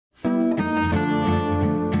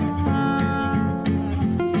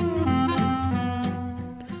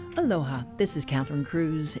Aloha, this is Catherine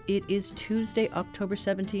Cruz. It is Tuesday, October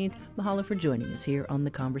 17th. Mahalo for joining us here on The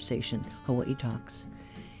Conversation, Hawaii Talks.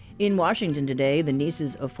 In Washington today, the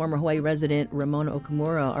nieces of former Hawaii resident Ramona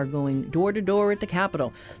Okumura are going door to door at the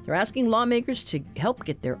Capitol. They're asking lawmakers to help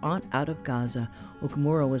get their aunt out of Gaza.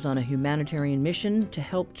 Okumura was on a humanitarian mission to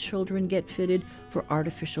help children get fitted for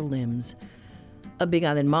artificial limbs. A Big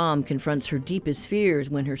Island mom confronts her deepest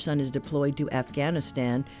fears when her son is deployed to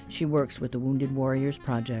Afghanistan. She works with the Wounded Warriors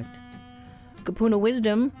Project. Kapuna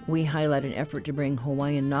Wisdom, we highlight an effort to bring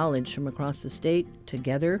Hawaiian knowledge from across the state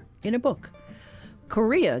together in a book.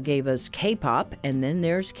 Korea gave us K-pop, and then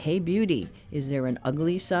there's K-beauty. Is there an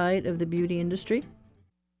ugly side of the beauty industry?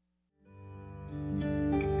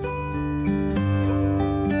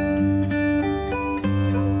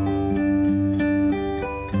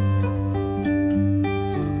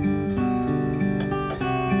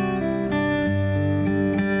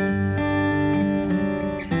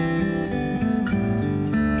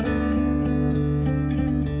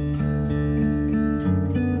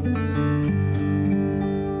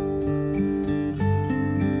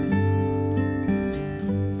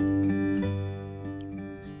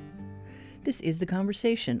 This is The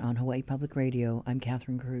Conversation on Hawaii Public Radio. I'm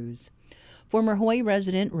Catherine Cruz. Former Hawaii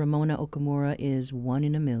resident Ramona Okumura is one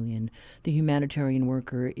in a million. The humanitarian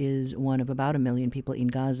worker is one of about 1 million people in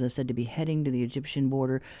Gaza said to be heading to the Egyptian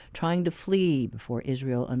border, trying to flee before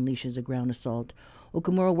Israel unleashes a ground assault.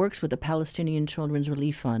 Okumura works with the Palestinian Children's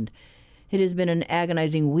Relief Fund. It has been an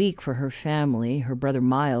agonizing week for her family. Her brother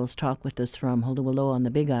Miles talked with us from Holualoa on the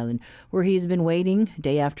Big Island, where he has been waiting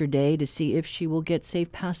day after day to see if she will get safe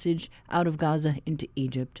passage out of Gaza into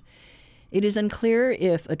Egypt. It is unclear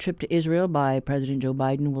if a trip to Israel by President Joe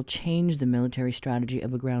Biden will change the military strategy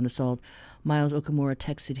of a ground assault. Miles Okumura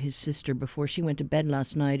texted his sister before she went to bed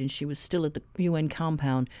last night, and she was still at the UN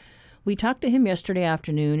compound. We talked to him yesterday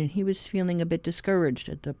afternoon, and he was feeling a bit discouraged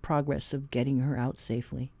at the progress of getting her out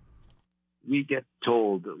safely. We get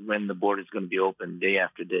told when the border is going to be open day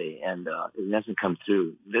after day, and it hasn't come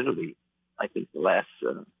through literally, I think, the last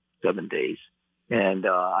 7 days. And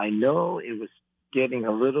I know it was getting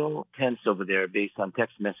a little tense over there based on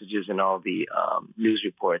text messages and all the news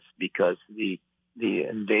reports because the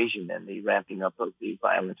invasion and the ramping up of the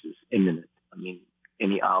violence is imminent. I mean,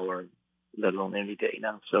 any hour, let alone any day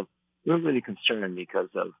now. So we're really concerned because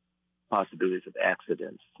of possibilities of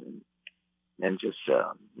accidents and just,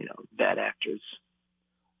 bad actors.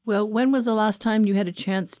 Well, when was the last time you had a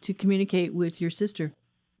chance to communicate with your sister?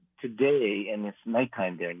 Today, and it's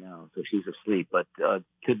nighttime there now, so she's asleep. But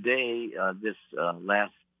today, this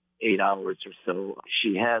last 8 hours or so,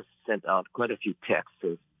 she has sent out quite a few texts.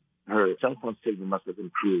 So her cell phone signal must have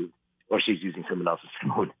improved, or she's using someone else's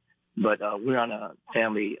phone. But we're on a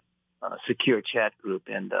family secure chat group,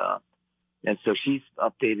 and so she's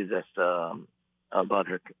updated us about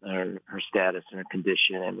her status and her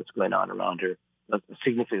condition and what's going on around her a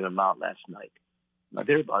significant amount last night.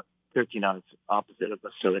 They're about 13 hours opposite of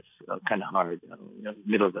us, so it's kind of hard.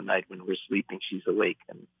 Middle of the night when we're sleeping, she's awake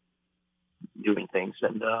and doing things.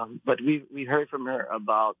 And but we heard from her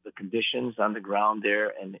about the conditions on the ground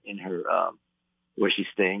there and in her where she's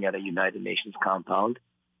staying at a United Nations compound.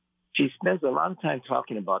 She spends a lot of time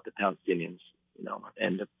talking about the Palestinians,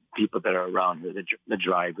 and the people that are around her, the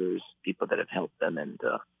drivers, people that have helped them. And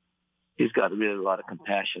she's got really a lot of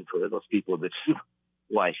compassion for those people. That's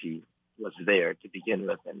why she was there to begin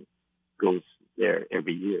with and goes there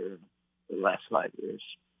every year for the last 5 years.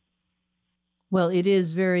 Well, it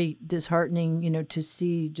is very disheartening, to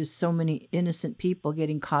see just so many innocent people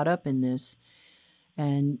getting caught up in this.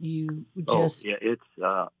 And you just... Oh,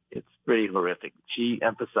 yeah, it's pretty horrific. She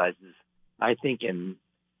emphasizes, I think, in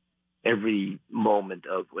every moment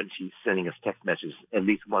of when she's sending us text messages, at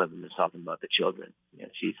least one of them is talking about the children.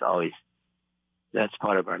 She's always, that's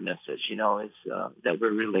part of our message, is that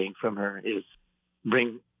we're relaying from her is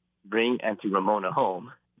bring Auntie Ramona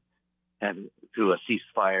home and through a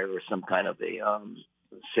ceasefire or some kind of a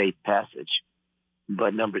safe passage.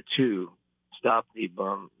 But number two, stop the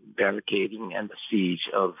barricading and the siege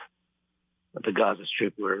of the Gaza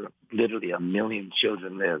Strip where literally 1 million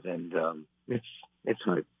children live. And it's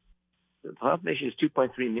hard. The population is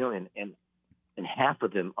 2.3 million, and half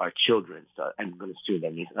of them are children. So I'm going to assume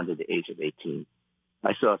that means under the age of 18.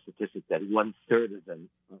 I saw a statistic that 1/3 of them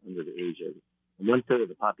are under the age of, 1/3 of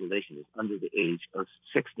the population is under the age of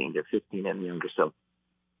 16. They're 15 and younger. So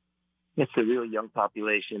it's a really young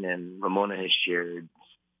population, and Ramona has shared,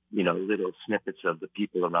 little snippets of the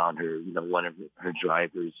people around her. One of her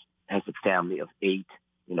drivers has a family of 8,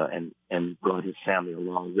 and brought his family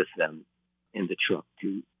along with them in the truck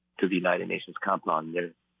to the United Nations compound.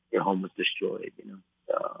 Their home was destroyed,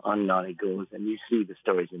 on and on it goes. And you see the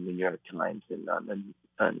stories in the New York Times and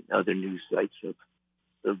on other news sites of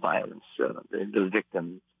the violence, the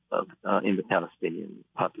victims of in the Palestinian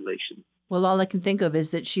population. Well, all I can think of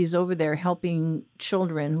is that she's over there helping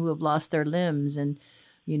children who have lost their limbs. And,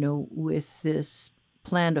 with this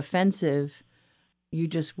planned offensive, you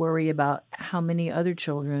just worry about how many other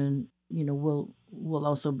children, will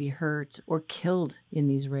also be hurt or killed in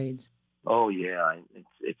these raids. Oh, yeah.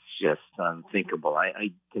 It's just unthinkable.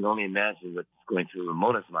 I can only imagine what's going through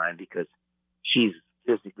Ramona's mind because she's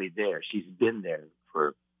physically there. She's been there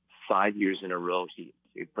for 5 years in a row. She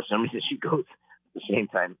for some reason, she goes at the same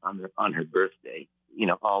time on her birthday.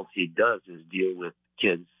 All she does is deal with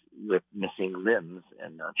kids with missing limbs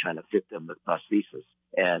and trying to fit them with prosthesis.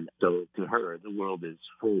 And so to her, the world is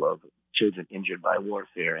full of children injured by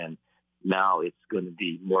warfare. And now it's going to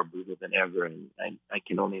be more brutal than ever. And I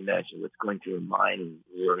can only imagine what's going through her mind and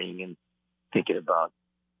worrying and thinking about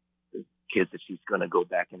the kids that she's going to go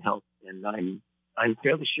back and help. And I'm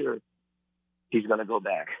fairly sure she's going to go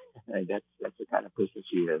back. And that's the kind of person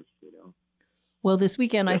she is, Well, this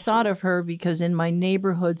weekend I thought of her because in my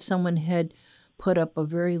neighborhood, someone had put up a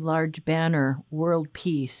very large banner, World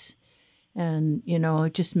Peace. And,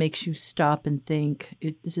 it just makes you stop and think,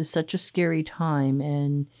 this is such a scary time,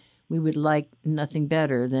 and we would like nothing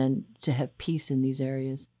better than to have peace in these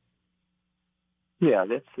areas. Yeah,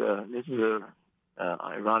 this is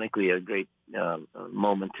ironically a great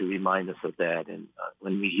moment to remind us of that. And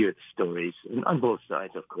when we hear the stories, and on both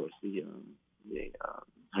sides, of course, the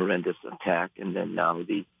horrendous attack, and then now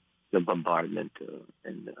the bombardment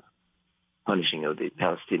and punishing of the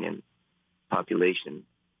Palestinian population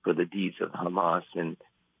for the deeds of Hamas, and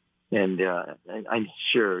I'm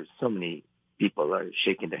sure so many people are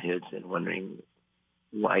shaking their heads and wondering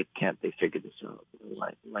why can't they figure this out?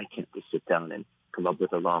 Why can't they sit down and come up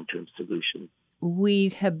with a long-term solution? We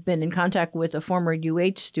have been in contact with a former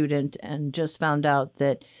UH student and just found out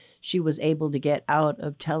that she was able to get out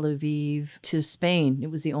of Tel Aviv to Spain. It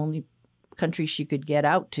was the only country she could get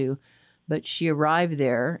out to, but she arrived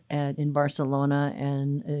there in Barcelona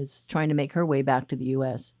and is trying to make her way back to the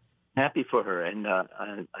U.S. Happy for her, and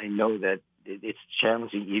I know that it's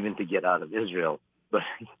challenging even to get out of Israel, but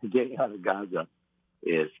getting out of Gaza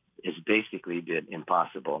is basically been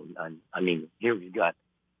impossible. I mean, here we've got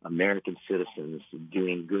American citizens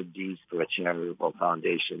doing good deeds for a charitable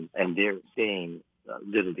foundation, and they're staying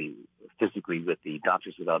literally, physically with the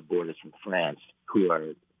Doctors Without Borders from France, who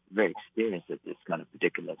are very experienced at this kind of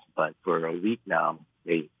predicaments. But for a week now,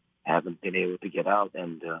 they haven't been able to get out,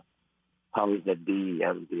 and powers that be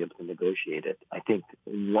haven't been able to negotiate it. I think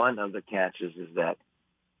one of the catches is that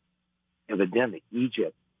evidently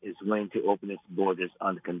Egypt is willing to open its borders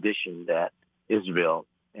on the condition that Israel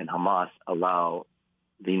and Hamas allow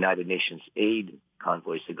the United Nations aid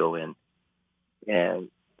convoys to go in. And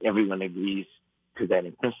everyone agrees to that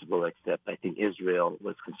in principle, except I think Israel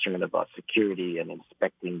was concerned about security and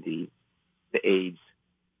inspecting the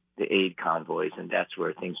aid convoys, and that's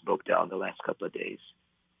where things broke down the last couple of days.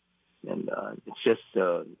 And it's just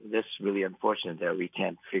this really unfortunate that we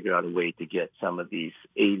can't figure out a way to get some of these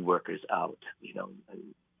aid workers out,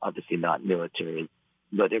 obviously not military,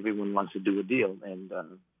 but everyone wants to do a deal, and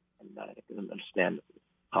I can understand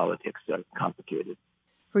politics are complicated.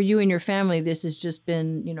 For you and your family, this has just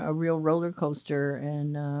been, a real roller coaster,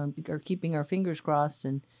 and are keeping our fingers crossed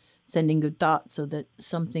and sending good thoughts so that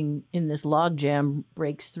something in this logjam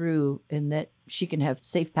breaks through and that she can have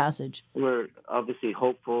safe passage. We're obviously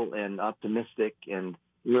hopeful and optimistic, and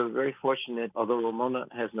we're very fortunate. Although Ramona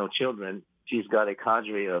has no children, she's got a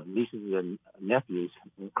cadre of nieces and nephews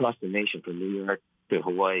across the nation, from New York to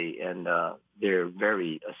Hawaii, and they're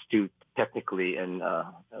very astute technically and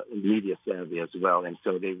media savvy as well. And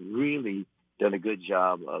so they've really done a good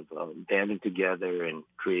job of banding together and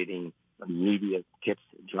creating media kits,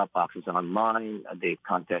 drop boxes online. They've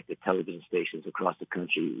contacted television stations across the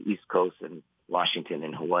country, East Coast and Washington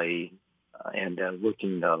and Hawaii, and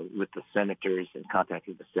working with the senators and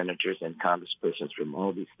contacting the senators and congresspersons from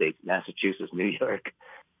all these states, Massachusetts, New York,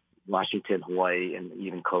 Washington, Hawaii, and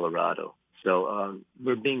even Colorado. So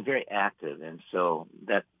we're being very active, and so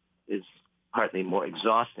that is partly more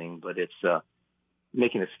exhausting, but it's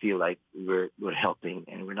making us feel like we're helping,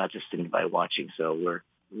 and we're not just sitting by watching. So we're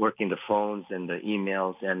working the phones and the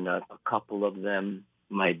emails, and a couple of them,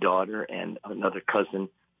 my daughter and another cousin,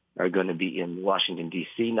 are going to be in Washington,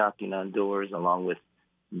 D.C., knocking on doors, along with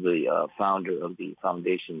the founder of the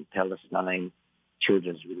Foundation Palestine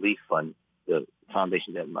Children's Relief Fund, the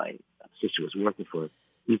foundation that my sister was working for.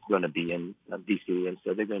 He's going to be in D.C., and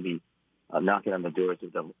so they're going to be knocking on the doors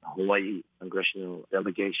of the Hawaii congressional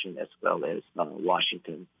delegation as well as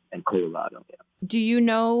Washington and Colorado. Yeah. Do you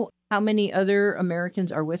know how many other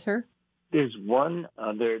Americans are with her? There's one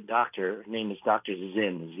other doctor. Her name is Dr.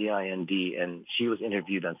 Zin, Z-I-N-D, and she was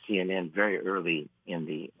interviewed on CNN very early in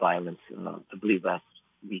the violence, I believe last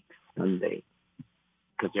week, Sunday,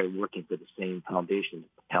 because they're working for the same foundation,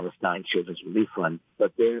 Palestine Children's Relief Fund.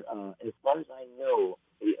 But they're, as far as I know,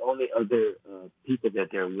 the only other people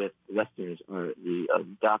that they're with, Westerners, are the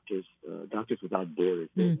Doctors Without Borders.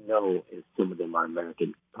 They know if some of them are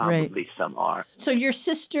American. Probably some are. So your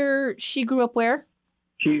sister, she grew up where?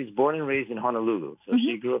 She was born and raised in Honolulu. So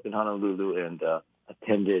she grew up in Honolulu and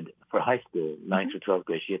attended, for high school, 9th to 12th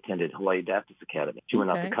grade, she attended Hawaii Baptist Academy. She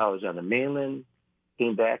went off to college on the mainland,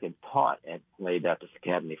 came back and taught at Hawaii Baptist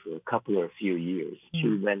Academy for a few years.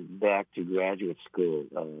 She went back to graduate school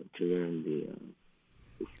to learn the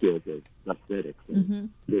skills of athletics.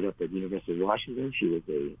 And ended up at the University of Washington. She was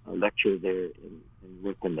a lecturer there and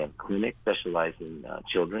worked in the clinic, specialized in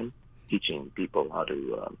children, teaching people how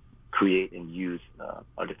to create and use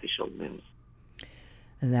artificial limbs.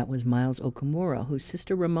 And that was Miles Okamura, whose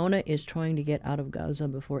sister Ramona is trying to get out of Gaza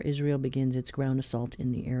before Israel begins its ground assault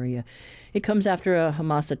in the area. It comes after a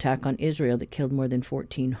Hamas attack on Israel that killed more than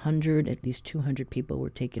 1,400. At least 200 people were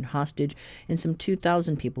taken hostage, and some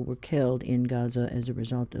 2,000 people were killed in Gaza as a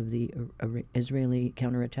result of the Israeli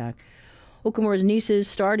counterattack. Okamura's nieces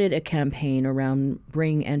started a campaign around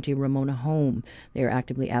Bring Auntie Ramona Home. They are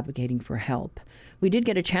actively advocating for help. We did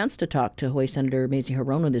get a chance to talk to Hawaii Senator Mazie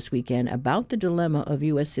Hirono this weekend about the dilemma of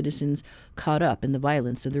U.S. citizens caught up in the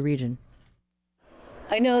violence of the region.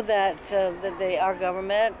 I know that our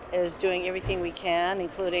government is doing everything we can,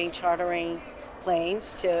 including chartering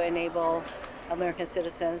planes to enable American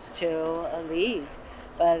citizens to leave.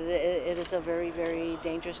 But it is a very, very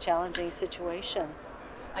dangerous, challenging situation.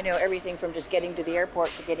 I know everything from just getting to the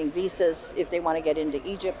airport to getting visas if they want to get into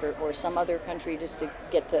Egypt or some other country just to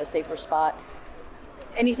get to a safer spot.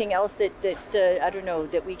 Anything else that I don't know,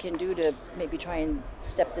 that we can do to maybe try and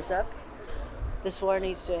step this up? This war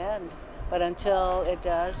needs to end. But until it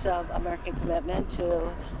does, American commitment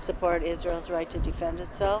to support Israel's right to defend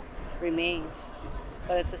itself remains.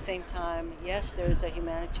 But at the same time, yes, there's a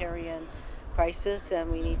humanitarian crisis,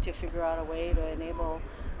 and we need to figure out a way to enable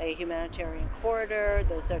a humanitarian corridor.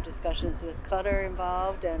 Those are discussions with Qatar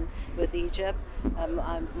involved and with Egypt.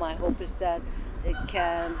 My hope is that it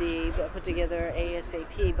can be put together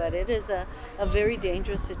ASAP, but it is a very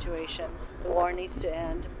dangerous situation. The war needs to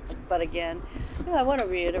end. But again, I want to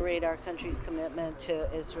reiterate our country's commitment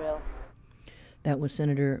to Israel. That was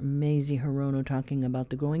Senator Mazie Hirono talking about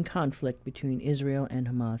the growing conflict between Israel and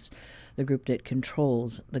Hamas, the group that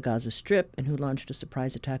controls the Gaza Strip and who launched a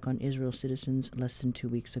surprise attack on Israel citizens less than 2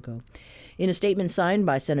 weeks ago. In a statement signed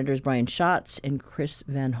by Senators Brian Schatz and Chris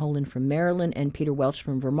Van Hollen from Maryland and Peter Welch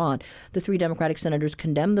from Vermont, the three Democratic senators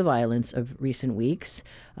condemned the violence of recent weeks.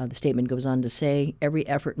 The statement goes on to say, every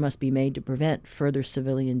effort must be made to prevent further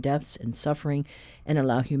civilian deaths and suffering and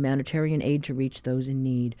allow humanitarian aid to reach those in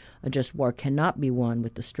need. A just war cannot be won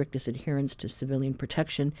with the strictest adherence to civilian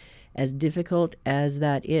protection, as difficult as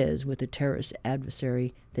that is with a terrorist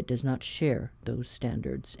adversary that does not share those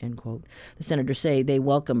standards, end quote. The senators say they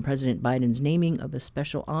welcome President Biden's naming of a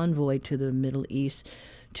special envoy to the Middle East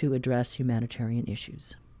to address humanitarian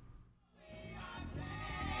issues.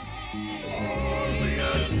 All we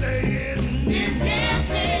are saying is give me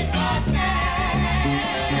a chance.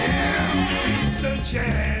 Give me a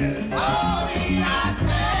chance. All we are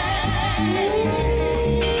saying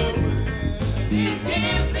is give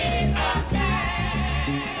me a chance.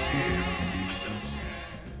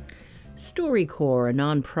 StoryCorps, a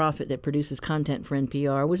nonprofit that produces content for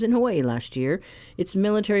NPR, was in Hawaii last year. Its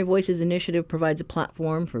Military Voices initiative provides a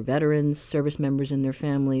platform for veterans, service members, and their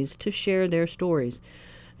families to share their stories.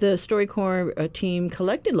 The StoryCorps team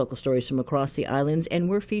collected local stories from across the islands, and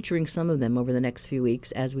we're featuring some of them over the next few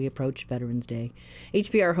weeks as we approach Veterans Day.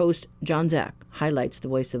 HPR host John Zach highlights the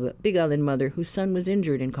voice of a Big Island mother whose son was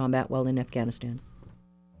injured in combat while in Afghanistan.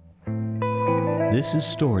 This is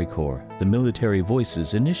StoryCorps, the Military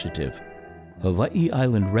Voices initiative. Hawaii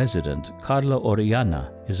Island resident Carla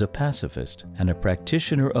Oriana is a pacifist and a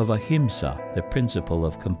practitioner of ahimsa, the principle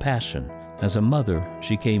of compassion. As a mother,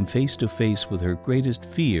 she came face to face with her greatest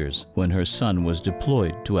fears when her son was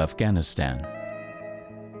deployed to Afghanistan.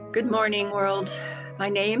 Good morning, world. My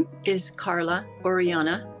name is Carla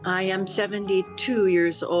Oriana. I am 72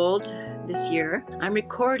 years old this year. I'm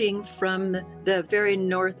recording from the very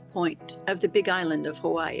north point of the Big Island of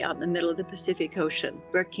Hawaii, out in the middle of the Pacific Ocean,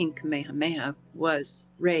 where King Kamehameha was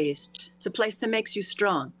raised. It's a place that makes you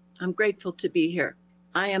strong. I'm grateful to be here.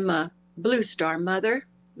 I am a Blue Star mother.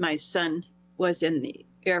 My son was in the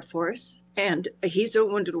Air Force, and he's a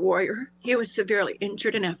wounded warrior. He was severely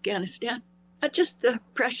injured in Afghanistan at just the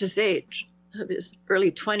precious age of his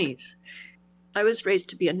early 20s. I was raised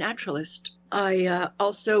to be a naturalist. I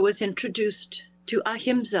also was introduced to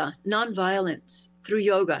ahimsa, nonviolence, through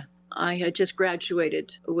yoga. I had just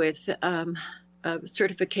graduated with a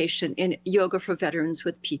certification in yoga for veterans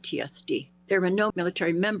with PTSD. There were no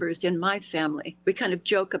military members in my family. We kind of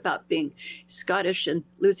joke about being Scottish and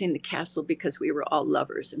losing the castle because we were all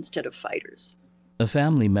lovers instead of fighters. A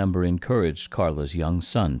family member encouraged Carla's young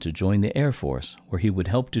son to join the Air Force, where he would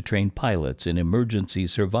help to train pilots in emergency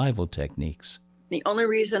survival techniques. The only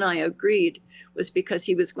reason I agreed was because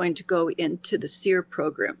he was going to go into the SEER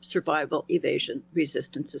program, Survival, Evasion,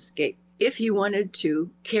 Resistance, Escape. If he wanted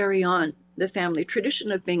to carry on the family tradition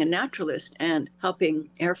of being a naturalist and helping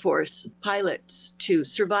Air Force pilots to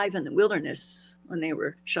survive in the wilderness when they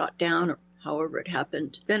were shot down or however it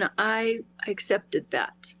happened, then I accepted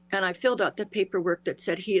that. And I filled out the paperwork that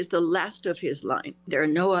said he is the last of his line. There are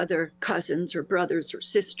no other cousins or brothers or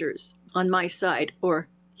sisters on my side or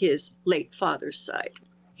his late father's side.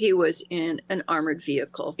 He was in an armored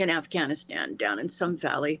vehicle in Afghanistan down in some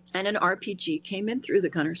valley, and an RPG came in through the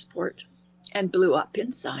gunner's port and blew up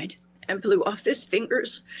inside and blew off his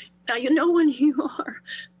fingers. Now, you know when you are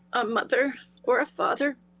a mother or a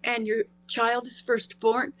father and your child is first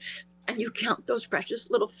born and you count those precious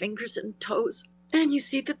little fingers and toes and you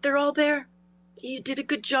see that they're all there. You did a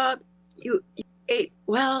good job. You ate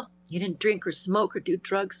well. You didn't drink or smoke or do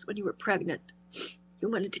drugs when you were pregnant. You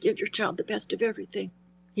wanted to give your child the best of everything.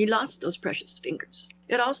 He lost those precious fingers.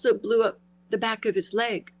 It also blew up the back of his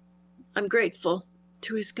leg. I'm grateful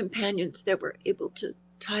to his companions that were able to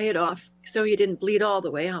tie it off so he didn't bleed all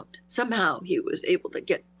the way out. Somehow he was able to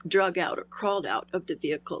get drug out or crawled out of the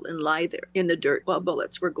vehicle and lie there in the dirt while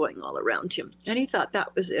bullets were going all around him. And he thought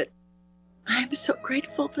that was it. I'm so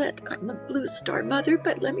grateful that I'm a Blue Star mother,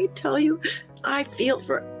 but let me tell you, I feel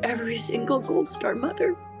for every single Gold Star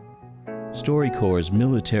mother. StoryCorps'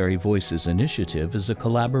 Military Voices Initiative is a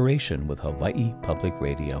collaboration with Hawaii Public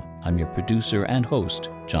Radio. I'm your producer and host,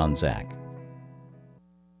 John Zach.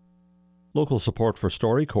 Local support for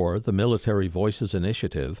StoryCorps, the Military Voices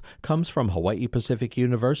Initiative, comes from Hawaii Pacific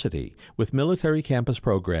University, with military campus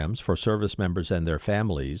programs for service members and their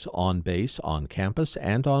families on base, on campus,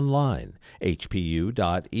 and online.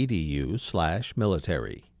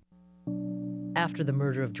 hpu.edu/military. After the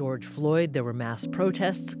murder of George Floyd, there were mass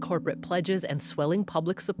protests, corporate pledges, and swelling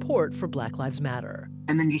public support for Black Lives Matter.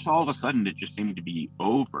 And then just all of a sudden, it just seemed to be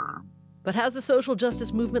over. But has the social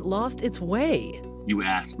justice movement lost its way? You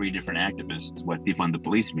ask 3 different activists what defund the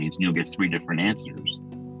police means, and you'll get 3 different answers.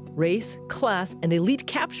 Race, class, and elite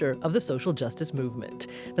capture of the social justice movement.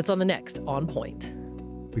 That's on the next On Point.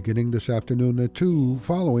 Beginning this afternoon at 2,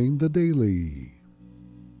 following the Daily.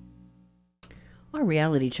 Our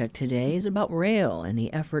reality check today is about rail and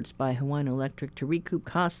the efforts by Hawaiian Electric to recoup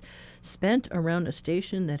costs spent around a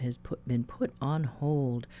station that has been put on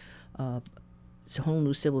hold.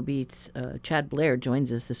 Honolulu Civil Beat's Chad Blair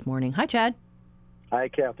joins us this morning. Hi, Chad. Hi,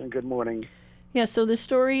 Catherine. Good morning. Yeah, so the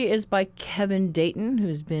story is by Kevin Dayton,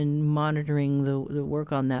 who's been monitoring the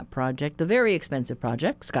work on that project, the very expensive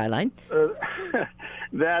project, Skyline.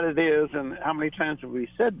 That it is, and how many times have we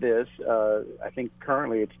said this? I think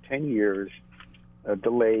currently it's 10 years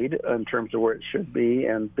delayed in terms of where it should be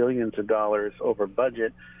and billions of dollars over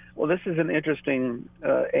budget. Well, this is an interesting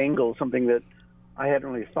angle, something that I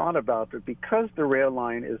hadn't really thought about, but because the rail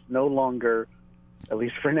line is no longer, at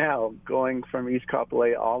least for now, going from East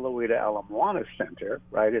Kapolei all the way to Ala Moana Center,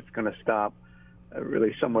 right? It's going to stop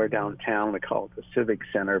really somewhere downtown. They call it the Civic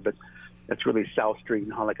Center, but that's really South Street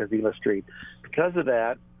and Halakavila Street. Because of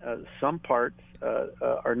that, some parts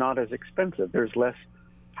are not as expensive. There's less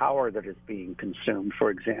power that is being consumed, for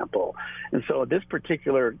example. And so this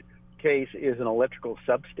particular case is an electrical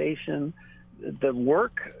substation. The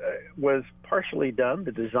work was partially done.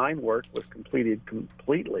 The design work was completed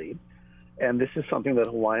completely. And this is something that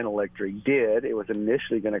Hawaiian Electric did. It was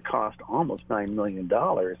initially going to cost almost $9 million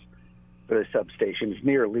for the substation. It's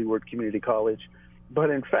near Leeward Community College. But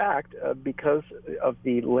in fact, because of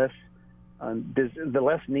the less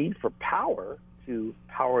need for power to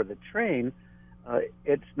power the train,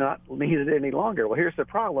 it's not needed any longer. Well, here's the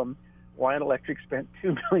problem. Hawaiian Electric spent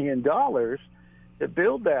 $2 million to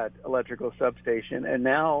build that electrical substation, and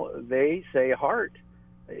now they say HART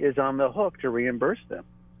is on the hook to reimburse them.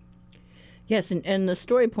 Yes, and the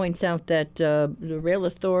story points out that the Rail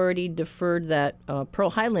Authority deferred that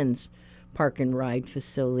Pearl Highlands Park and Ride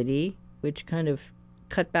facility, which kind of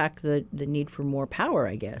cut back the need for more power,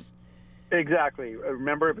 I guess. Exactly.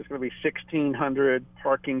 Remember, it was going to be 1,600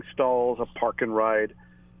 parking stalls, a park and ride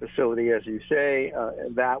facility, as you say.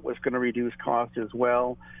 That was going to reduce cost as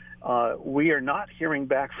well. We are not hearing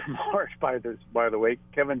back from Hart, by the way.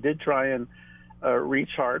 Kevin did try and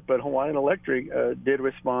reach Hart, but Hawaiian Electric did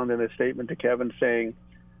respond in a statement to Kevin saying,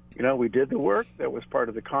 we did the work that was part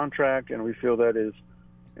of the contract, and we feel that is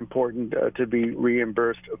important to be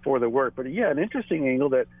reimbursed for the work. But yeah, an interesting angle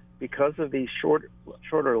that because of the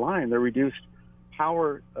shorter line, the reduced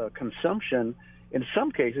power consumption, in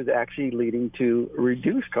some cases actually leading to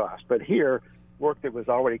reduced cost. But here, work that was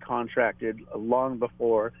already contracted long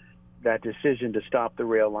before that decision to stop the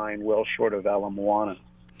rail line well short of Ala Moana.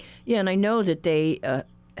 Yeah, and I know that they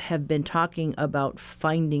have been talking about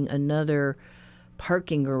finding another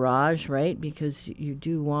parking garage, right? Because you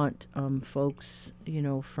do want folks,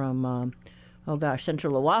 from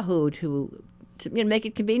Central Oahu to make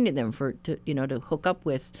it convenient them to hook up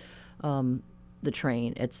with the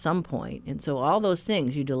train at some point. And so all those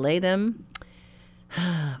things, you delay them.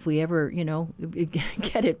 If we ever,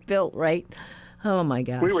 get it built, right? Oh my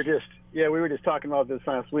gosh. We were just talking about this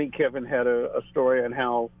last week. Kevin had a story on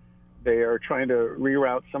how they are trying to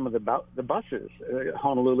reroute some of the buses.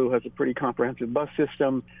 Honolulu has a pretty comprehensive bus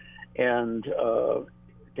system, and to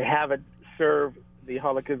have it serve the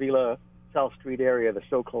Halakavila South Street area, the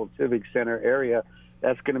so-called Civic Center area,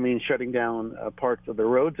 that's going to mean shutting down parts of the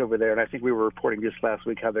roads over there. And I think we were reporting just last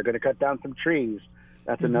week how they're going to cut down some trees.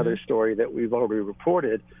 That's another story that we've already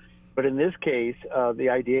reported. But in this case, the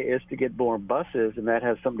idea is to get more buses, and that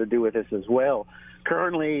has something to do with this as well.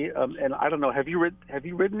 Currently, and I don't know, have you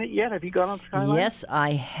ridden it yet? Have you gone on Skyline? Yes,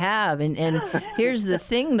 I have. And here's the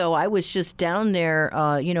thing, though. I was just down there,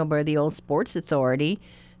 by the old Sports Authority,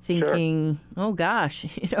 thinking, oh gosh,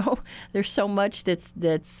 there's so much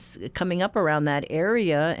that's coming up around that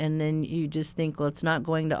area, and then you just think, well, it's not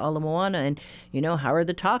going to Ala Moana, and how are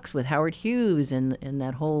the talks with Howard Hughes and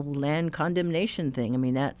that whole land condemnation thing? I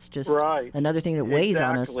mean, that's just another thing that weighs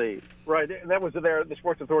on us. Right, that was there, the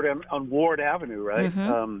Sports Authority on Ward Avenue, right?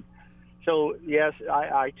 Mm-hmm. So yes,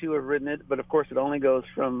 I too have ridden it, but of course it only goes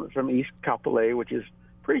from East Kapolei, which is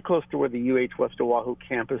pretty close to where the UH West Oahu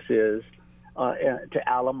campus is, to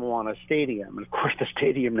Ala Moana Stadium. And of course the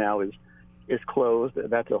stadium now is closed.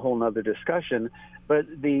 That's a whole other discussion. But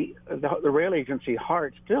the rail agency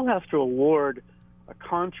Hart still has to award a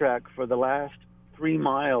contract for the last 3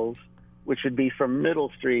 miles, which would be from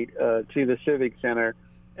Middle Street to the Civic Center.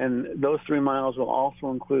 And those 3 miles will also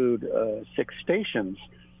include 6 stations,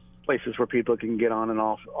 places where people can get on and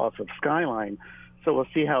off of Skyline. So we'll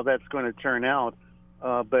see how that's going to turn out.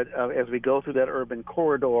 But as we go through that urban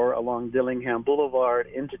corridor along Dillingham Boulevard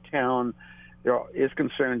into town, there is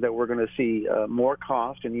concern that we're going to see more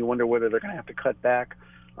cost, and you wonder whether they're going to have to cut back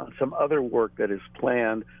on some other work that is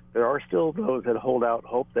planned. There are still those that hold out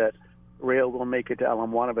hope that rail will make it to Ala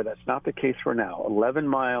Moana, but that's not the case for now. 11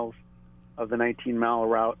 miles of the 19-mile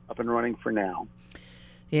route up and running for now.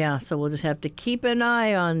 Yeah, so we'll just have to keep an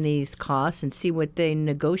eye on these costs and see what they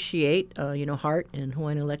negotiate, Hart and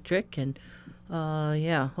Hawaiian Electric, and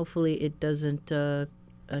hopefully it doesn't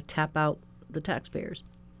tap out the taxpayers.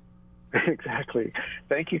 Exactly.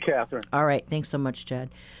 Thank you, Catherine. All right. Thanks so much, Chad.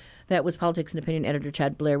 That was Politics and Opinion Editor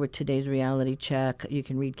Chad Blair with today's Reality Check. You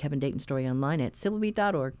can read Kevin Dayton's story online at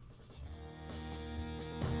civilbeat.org.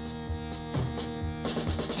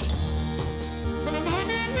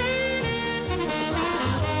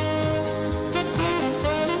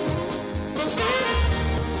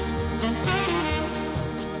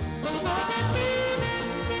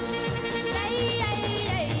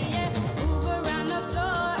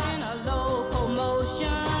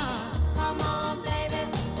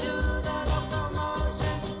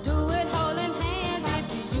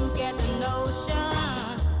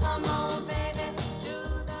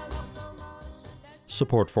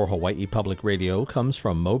 Support for Hawaii Public Radio comes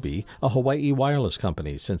from Mobi, a Hawaii wireless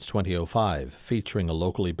company since 2005, featuring a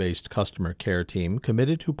locally based customer care team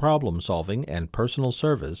committed to problem solving and personal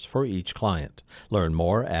service for each client. Learn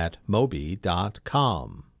more at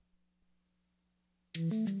mobi.com.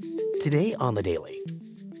 Today on The Daily,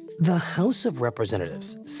 the House of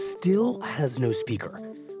Representatives still has no speaker,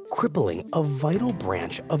 crippling a vital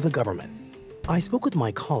branch of the government. I spoke with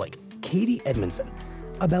my colleague, Katie Edmondson,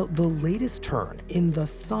 about the latest turn in the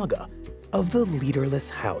saga of the leaderless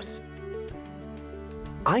House.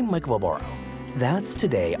 I'm Mike Waboro. That's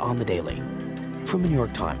Today on The Daily from the New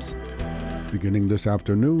York Times. Beginning this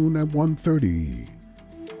afternoon at 1:30.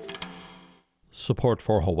 Support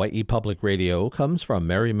for Hawaii Public Radio comes from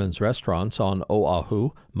Merriman's Restaurants on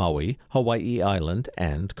Oahu, Maui, Hawaii Island,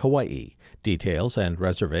 and Kauai. Details and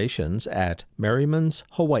reservations at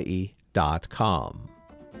merrimanshawaii.com. StoryCorps.com.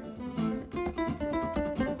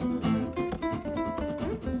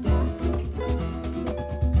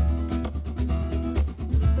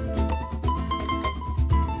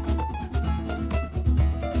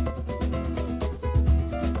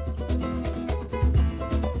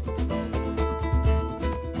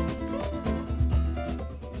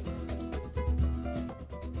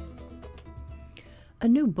 A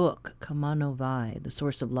new book, Kamano Vai, The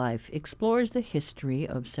Source of Life, explores the history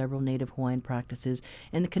of several Native Hawaiian practices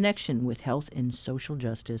and the connection with health and social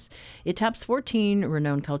justice. It taps 14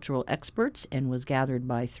 renowned cultural experts and was gathered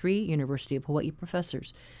by 3 University of Hawaii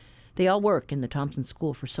professors. They all work in the Thompson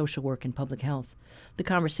School for Social Work and Public Health. The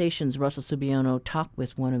Conversations, Russell Subiano talked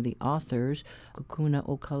with one of the authors, Kukuna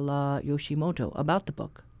Okala Yoshimoto, about the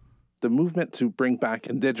book. The movement to bring back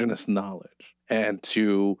indigenous knowledge and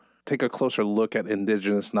to take a closer look at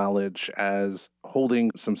indigenous knowledge as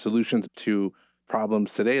holding some solutions to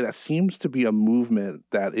problems today, that seems to be a movement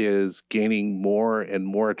that is gaining more and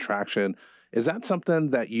more traction. Is that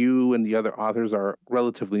something that you and the other authors are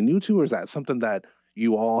relatively new to, or is that something that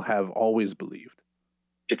you all have always believed?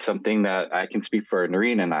 It's something that I can speak for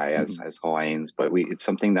Noreen and I as Hawaiians, but it's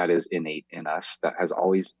something that is innate in us, that has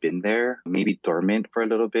always been there, maybe dormant for a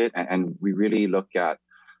little bit. And we really look at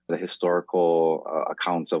the historical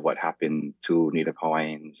accounts of what happened to Native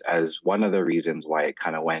Hawaiians as one of the reasons why it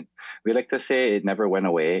kind of went. We like to say it never went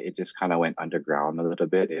away. It just kind of went underground a little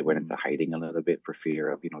bit. It went into hiding a little bit for fear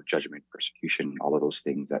of, judgment, persecution, all of those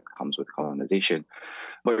things that comes with colonization.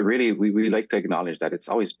 But really, we like to acknowledge that it's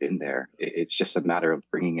always been there. It's just a matter of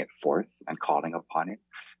bringing it forth and calling upon it.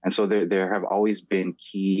 And so there have always been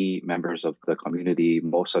key members of the community,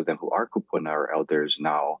 most of them who are kupuna or elders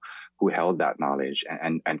now, who held that knowledge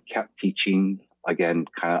and kept teaching, again,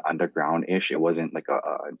 kind of underground-ish. It wasn't like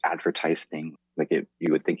an advertised thing like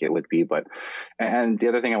you would think it would be. And the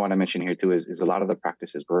other thing I want to mention here too is a lot of the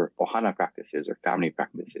practices were ohana practices or family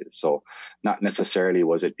practices. So not necessarily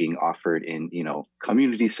was it being offered in,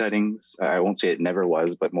 community settings. I won't say it never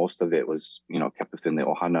was, but most of it was, kept within the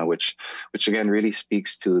ohana, which again really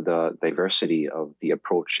speaks to the diversity of the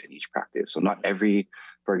approach in each practice. So not every,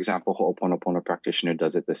 for example, Ho'oponopono practitioner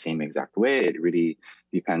does it the same exact way. It really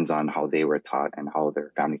depends on how they were taught and how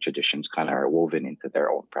their family traditions kind of are woven into their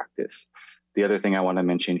own practice. The other thing I want to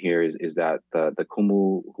mention here is that the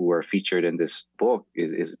kumu who are featured in this book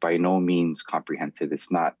is by no means comprehensive.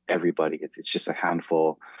 It's not everybody. It's just a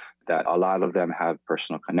handful that a lot of them have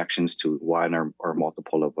personal connections to one or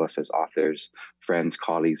multiple of us as authors, friends,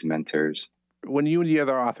 colleagues, mentors. When you and the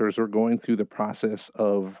other authors were going through the process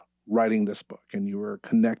of writing this book and you were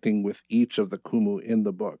connecting with each of the kumu in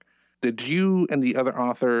the book, did you and the other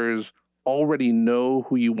authors already know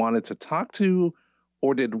who you wanted to talk to?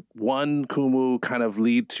 Or did one kumu kind of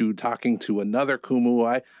lead to talking to another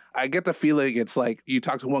kumu? I get the feeling it's like you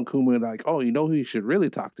talk to one kumu and like, oh, you know who you should really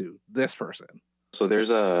talk to? This person. So there's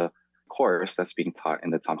a course that's being taught in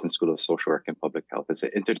the Thompson School of Social Work and Public Health. It's an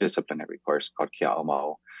interdisciplinary course called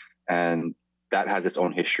Kia'amau. And that has its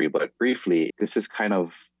own history. But briefly, this is kind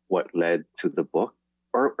of what led to the book.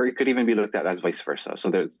 Or it could even be looked at as vice versa. So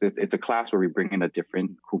it's a class where we bring in a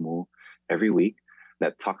different kumu every week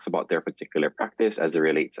that talks about their particular practice as it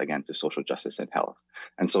relates, again, to social justice and health.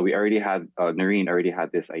 And so we already had, Noreen already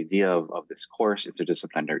had this idea of this course,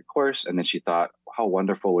 interdisciplinary course, and then she thought, how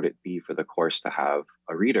wonderful would it be for the course to have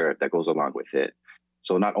a reader that goes along with it?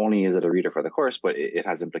 So not only is it a reader for the course, but it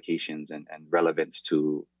has implications and relevance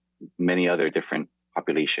to many other different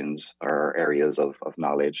populations or areas of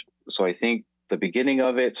knowledge. So I think the beginning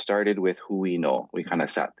of it started with who we know. We kind of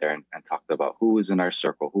sat there and talked about who is in our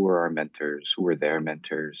circle, who are our mentors, who were their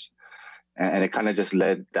mentors. And it kind of just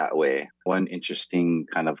led that way. One interesting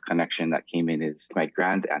kind of connection that came in is my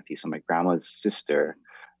grand auntie. So my grandma's sister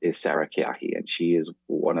is Sarah Keahi, and she is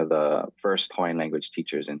one of the first Hawaiian language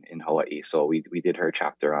teachers in Hawaii. So we did her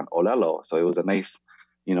chapter on Olelo. So it was a nice,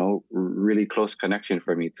 really close connection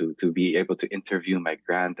for me to be able to interview my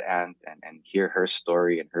grand aunt and hear her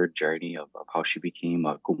story and her journey of how she became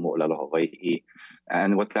a kumu Olelo Hawaii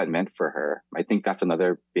and what that meant for her. I think that's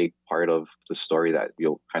another big part of the story that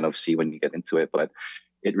you'll kind of see when you get into it, but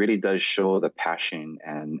it really does show the passion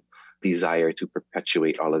and desire to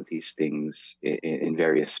perpetuate all of these things in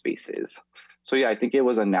various spaces. So yeah, I think it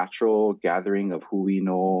was a natural gathering of who we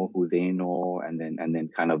know, who they know, and then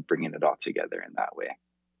kind of bringing it all together in that way.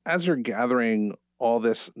 As you're gathering all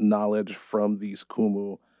this knowledge from these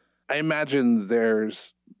kumu, I imagine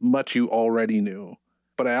there's much you already knew,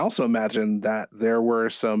 but I also imagine that there were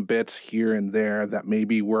some bits here and there that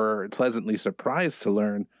maybe were pleasantly surprised to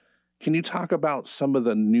learn. Can you talk about some of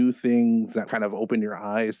the new things that kind of open your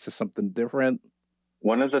eyes to something different?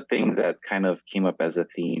 One of the things that kind of came up as a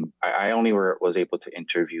theme, I only was able to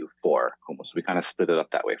interview 4, almost. We kind of split it up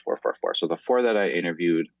that way, 4, 4, 4. So the 4 that I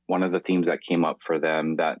interviewed, one of the themes that came up for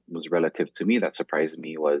them that was relative to me, that surprised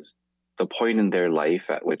me, was the point in their life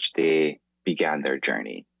at which they began their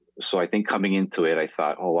journey. So I think coming into it, I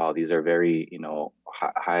thought, oh, wow, these are very,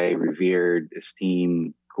 high revered,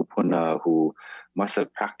 esteemed kupuna who must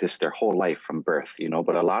have practiced their whole life from birth,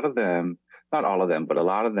 but a lot of them, not all of them, but a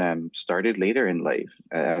lot of them started later in life.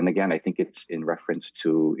 And again, I think it's in reference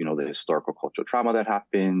to, the historical cultural trauma that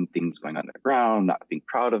happened, things going underground, not being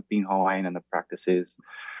proud of being Hawaiian and the practices.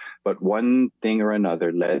 But one thing or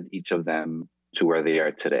another led each of them to where they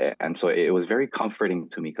are today. And so it was very comforting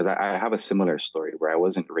to me because I have a similar story where I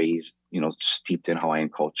wasn't raised, steeped in Hawaiian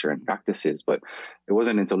culture and practices, but it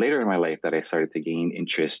wasn't until later in my life that I started to gain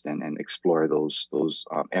interest and explore those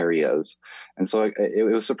areas. And so it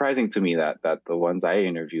was surprising to me that the ones I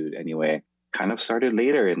interviewed anyway kind of started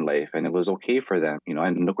later in life, and it was okay for them,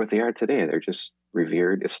 and look what they are today. They're just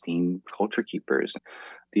revered, esteemed culture keepers.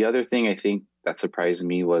 The other thing I think that surprised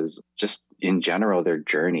me was just in general, their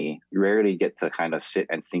journey. You rarely get to kind of sit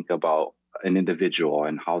and think about an individual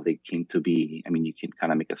and how they came to be. I mean, you can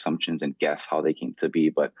kind of make assumptions and guess how they came to be,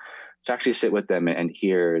 but to actually sit with them and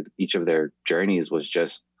hear each of their journeys was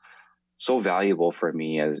just so valuable for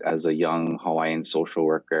me as a young Hawaiian social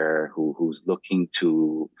worker who's looking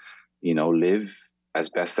to, live as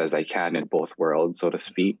best as I can in both worlds, so to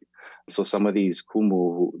speak. So some of these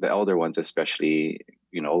kumu, the elder ones especially,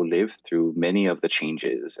 lived through many of the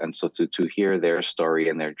changes. And so to hear their story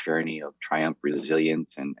and their journey of triumph,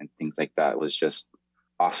 resilience, and things like that was just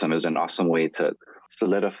awesome. It was an awesome way to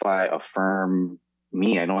solidify, affirm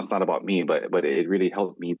me. I know it's not about me, but it really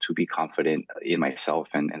helped me to be confident in myself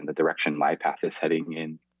and the direction my path is heading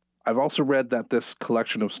in. I've also read that this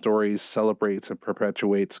collection of stories celebrates and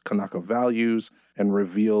perpetuates Kanaka values and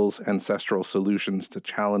reveals ancestral solutions to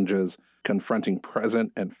challenges confronting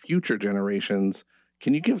present and future generations.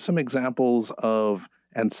 Can you give some examples of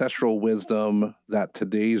ancestral wisdom that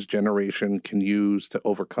today's generation can use to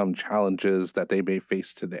overcome challenges that they may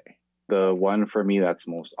face today? The one for me that's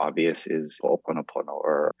most obvious is Ho'oponopono,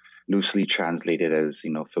 or loosely translated as,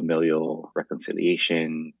 familial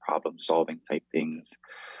reconciliation, problem-solving type things.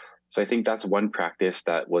 So I think that's one practice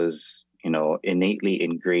that was, innately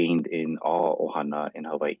ingrained in all ohana in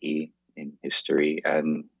Hawaii in history.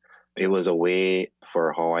 And it was a way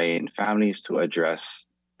for Hawaiian families to address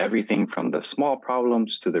everything from the small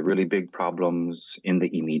problems to the really big problems in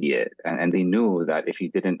the immediate. And they knew that if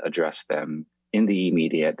you didn't address them in the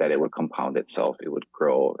immediate, that it would compound itself, it would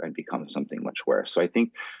grow and become something much worse. So I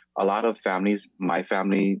think a lot of families, my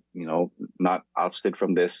family, not ousted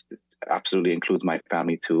from this absolutely includes my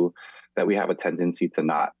family too, that we have a tendency to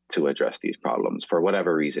not to address these problems for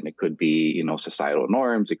whatever reason. It could be, societal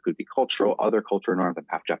norms, it could be other cultural norms. I'm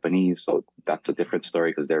half Japanese, so that's a different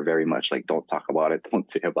story because they're very much like, don't talk about it, don't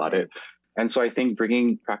say about it. And so I think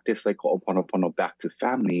bringing practice like Ho'oponopono back to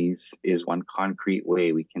families is one concrete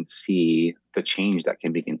way we can see the change that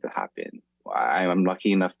can begin to happen. I'm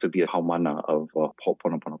lucky enough to be a haumana of a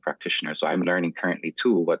Ho'oponopono practitioner, so I'm learning currently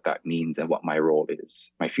too what that means and what my role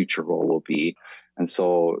is, my future role will be. And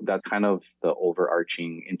so that's kind of the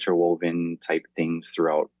overarching interwoven type things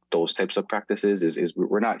throughout those types of practices is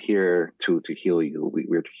we're not here to heal you.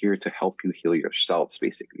 We're here to help you heal yourselves,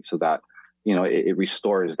 basically, so that it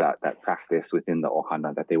restores that practice within the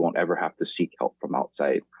ohana, that they won't ever have to seek help from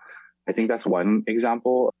outside. I think that's one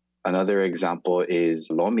example. Another example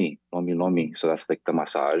is lomi. So that's like the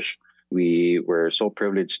massage. We were so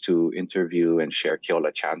privileged to interview and share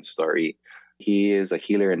Keola Chan's story. He is a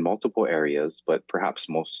healer in multiple areas, but perhaps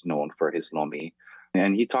most known for his lomi.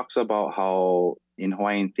 And he talks about how in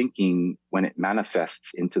Hawaiian thinking, when it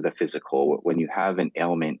manifests into the physical, when you have an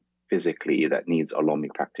ailment physically that needs a lomi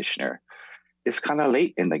practitioner, it's kind of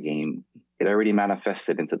late in the game. It already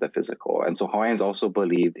manifested into the physical. And so Hawaiians also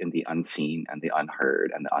believed in the unseen and the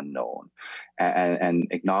unheard and the unknown, and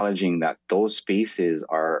acknowledging that those spaces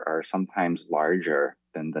are sometimes larger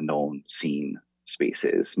than the known seen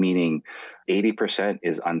spaces, meaning 80%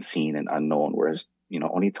 is unseen and unknown, whereas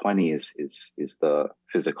only 20 is the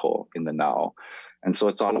physical in the now. And so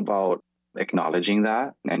it's all about acknowledging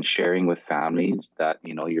that and sharing with families that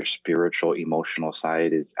your spiritual, emotional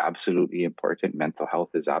side is absolutely important. Mental health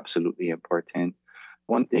is absolutely important.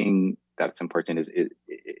 One thing that's important is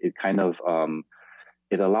it kind of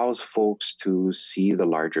it allows folks to see the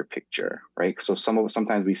larger picture, right? So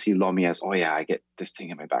sometimes we see lomi as, oh yeah, I get this thing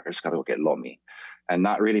in my back, I just gotta go get lomi, and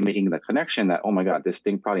not really making the connection that, oh my God, this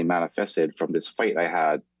thing probably manifested from this fight I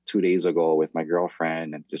had 2 days ago with my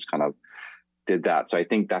girlfriend, and just kind of did that. So I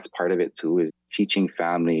think that's part of it too, is teaching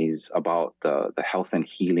families about the health and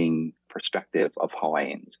healing perspective of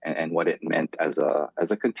Hawaiians and what it meant as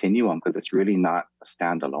a continuum, because it's really not a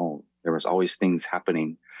standalone. There was always things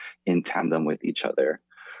happening in tandem with each other.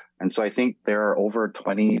 And so I think there are over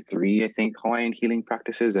 23, Hawaiian healing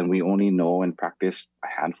practices, and we only know and practice a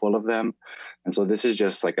handful of them. And so this is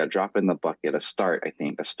just like a drop in the bucket, a start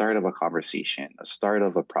of a conversation, a start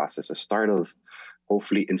of a process, a start of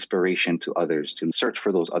hopefully inspiration to others to search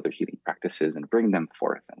for those other healing practices and bring them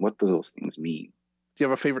forth. And what do those things mean? Do you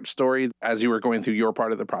have a favorite story as you were going through your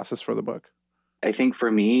part of the process for the book? I think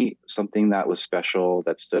for me, something that was special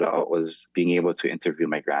that stood out was being able to interview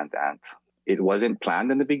my grandaunt. It wasn't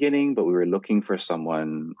planned in the beginning, but we were looking for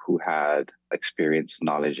someone who had experience,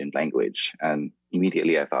 knowledge, and language. And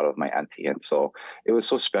immediately I thought of my auntie. And so it was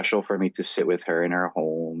so special for me to sit with her in her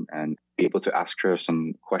home and be able to ask her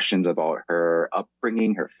some questions about her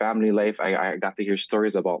upbringing, her family life. I got to hear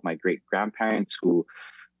stories about my great-grandparents who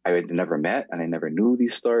I had never met, and I never knew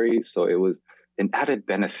these stories. So it was an added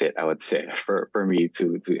benefit, I would say, for me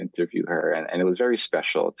to interview her. And it was very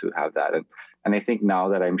special to have that. And I think now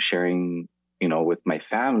that I'm sharing, with my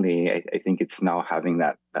family, I think it's now having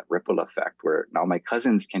that ripple effect where now my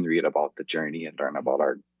cousins can read about the journey and learn about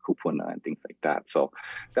our kupuna and things like that. So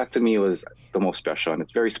that to me was the most special, and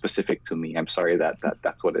it's very specific to me. I'm sorry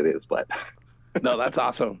that's what it is, but No, that's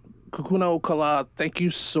awesome. Kukuna Okala, thank you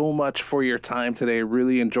so much for your time today.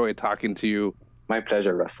 Really enjoyed talking to you. My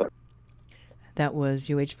pleasure, Russell. That was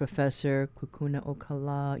UH Professor Kukuna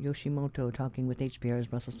Okala Yoshimoto talking with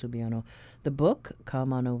HPR's Russell Subiano. The book,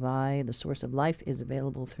 Kaumanovai, The Source of Life, is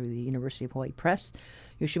available through the University of Hawaii Press.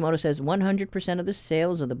 Yoshimoto says 100% of the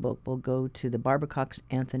sales of the book will go to the Barbara Cox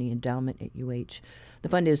Anthony Endowment at UH. The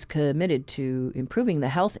fund is committed to improving the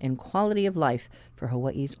health and quality of life for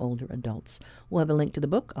Hawaii's older adults. We'll have a link to the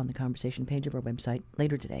book on the conversation page of our website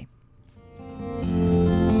later today.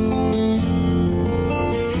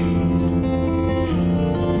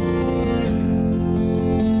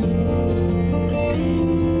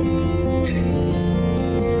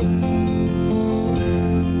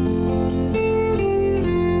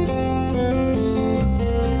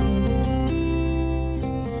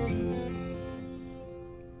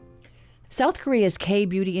 South Korea's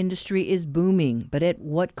K-beauty industry is booming, but at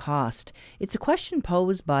what cost? It's a question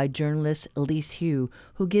posed by journalist Elise Hu,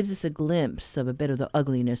 who gives us a glimpse of a bit of the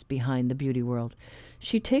ugliness behind the beauty world.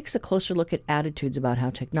 She takes a closer look at attitudes about how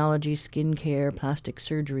technology, skincare, plastic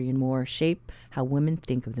surgery, and more shape how women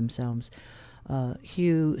think of themselves.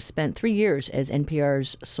 Hu spent 3 years as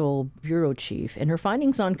NPR's Seoul bureau chief, and her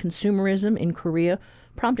findings on consumerism in Korea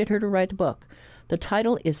prompted her to write the book. The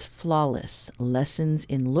title is Flawless, Lessons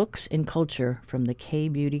in Looks and Culture from the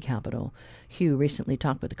K-Beauty Capital. Hu recently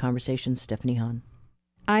talked with The Conversation's Stephanie Hahn.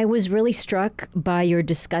 I was really struck by your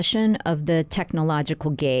discussion of the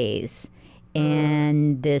technological gaze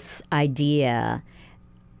and this idea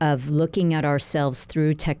of looking at ourselves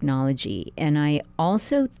through technology. And I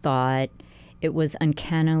also thought it was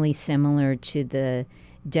uncannily similar to the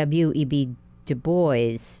W.E.B. Du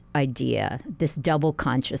Bois idea, this double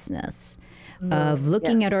consciousness of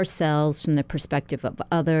looking at ourselves from the perspective of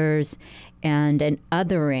others and an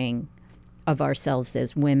othering of ourselves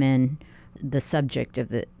as women, the subject of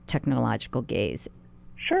the technological gaze.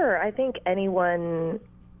 Sure. I think anyone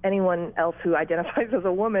else who identifies as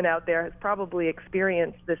a woman out there has probably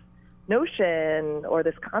experienced this notion or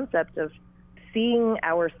this concept of seeing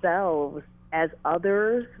ourselves as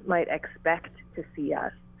others might expect to see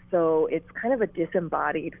us. So it's kind of a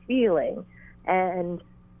disembodied feeling. And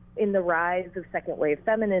in the rise of second wave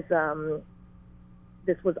feminism,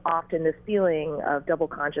 this was often this feeling of double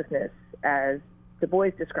consciousness, as Du Bois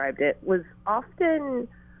described it, was often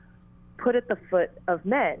put at the foot of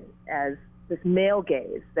men as this male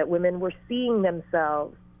gaze, that women were seeing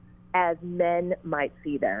themselves as men might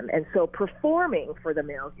see them, and so performing for the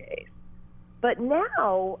male gaze. But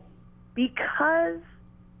now, because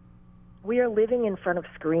we are living in front of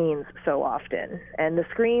screens so often, and the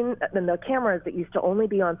screen and the cameras that used to only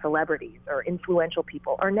be on celebrities or influential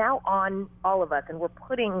people are now on all of us, and we're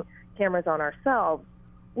putting cameras on ourselves.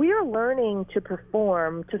 We are learning to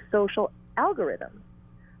perform to social algorithms.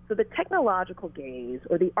 So the technological gaze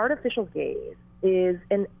or the artificial gaze is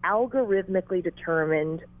an algorithmically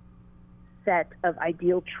determined set of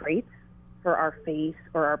ideal traits for our face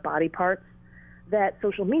or our body parts that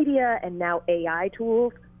social media and now AI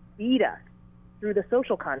tools feed us through the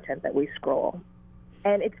social content that we scroll.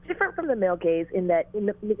 And it's different from the male gaze in that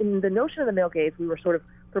in the notion of the male gaze, we were sort of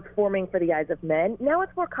performing for the eyes of men. Now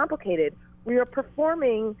it's more complicated. We are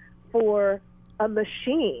performing for a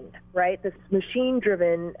machine, right? This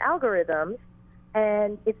machine-driven algorithms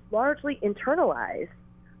and it's largely internalized.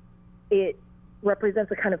 It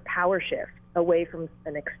represents a kind of power shift away from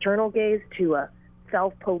an external gaze to a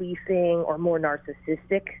self-policing or more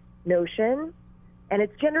narcissistic notion, and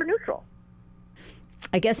it's gender neutral.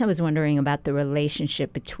 I guess I was wondering about the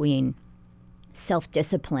relationship between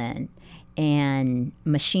self-discipline and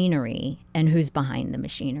machinery, and who's behind the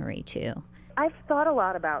machinery, too. I've thought a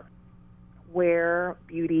lot about where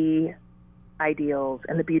beauty ideals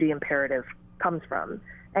and the beauty imperative comes from.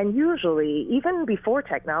 And usually, even before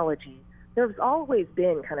technology, there's always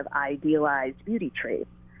been kind of idealized beauty traits.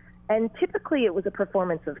 And typically it was a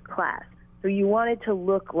performance of class. So you wanted to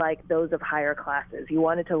look like those of higher classes. You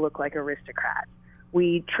wanted to look like aristocrats.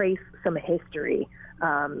 We trace some history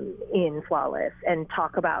in Flawless and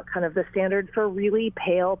talk about kind of the standard for really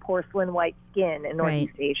pale porcelain white skin in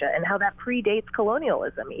Northeast Asia and how that predates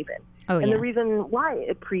colonialism even. The reason why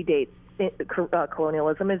it predates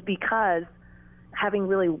colonialism is because having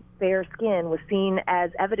really fair skin was seen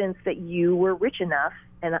as evidence that you were rich enough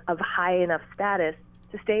and of high enough status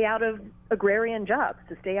to stay out of agrarian jobs,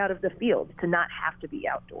 to stay out of the fields, to not have to be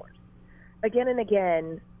outdoors. Again and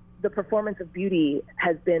again, the performance of beauty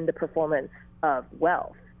has been the performance of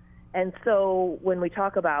wealth. And so when we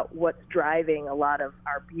talk about what's driving a lot of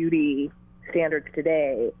our beauty standards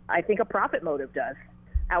today, I think a profit motive does.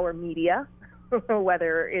 Our media,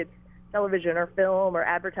 whether it's television or film or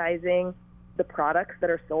advertising, the products that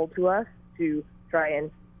are sold to us to try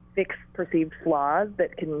and fix perceived flaws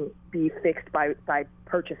that can be fixed by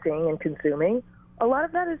purchasing and consuming. A lot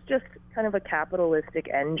of that is just kind of a capitalistic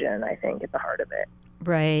engine, I think, at the heart of it.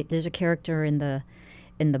 Right. There's a character in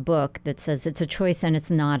the book that says it's a choice and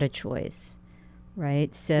it's not a choice.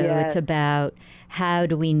 Right? So it's about how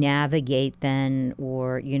do we navigate then,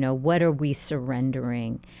 or, what are we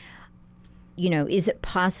surrendering? Is it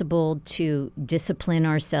possible to discipline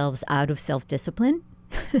ourselves out of self-discipline?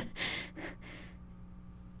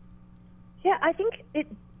 Yeah, I think it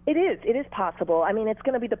is. It is possible. I mean, it's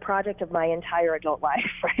going to be the project of my entire adult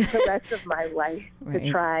life, right? The rest of my life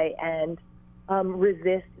to try and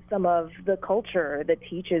resist some of the culture that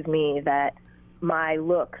teaches me that my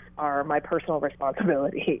looks are my personal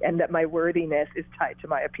responsibility and that my worthiness is tied to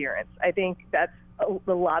my appearance. I think that's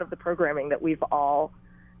a lot of the programming that we've all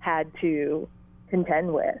had to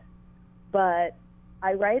contend with. But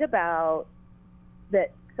I write about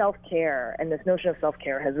that self-care, and this notion of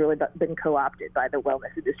self-care has really been co-opted by the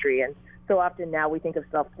wellness industry. And so often now we think of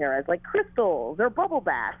self-care as like crystals or bubble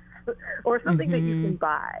baths or something that you can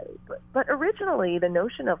buy. But originally, the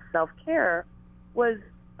notion of self-care was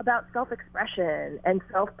about self-expression and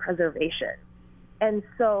self-preservation. And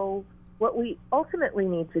so what we ultimately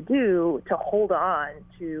need to do to hold on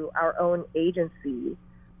to our own agency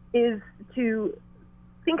is to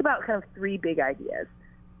think about kind of three big ideas.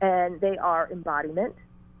 And they are embodiment,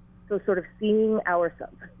 so sort of seeing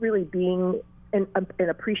ourselves, really being and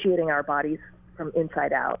appreciating our bodies from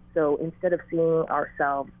inside out. So instead of seeing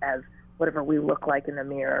ourselves as whatever we look like in the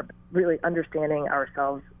mirror, really understanding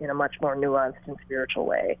ourselves in a much more nuanced and spiritual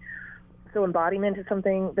way. So embodiment is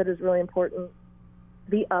something that is really important.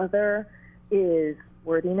 The other is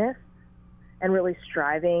worthiness, and really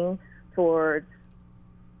striving towards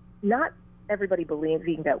not everybody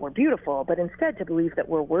believing that we're beautiful, but instead to believe that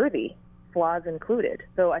we're worthy, flaws included.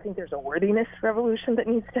 So I think there's a worthiness revolution that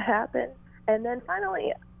needs to happen. And then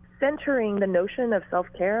finally, centering the notion of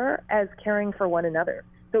self-care as caring for one another.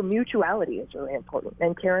 So mutuality is really important,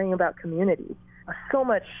 and caring about community. So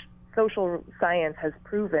much social science has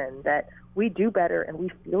proven that we do better and we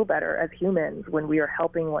feel better as humans when we are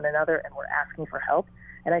helping one another and we're asking for help.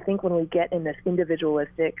 And I think when we get in this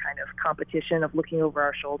individualistic kind of competition of looking over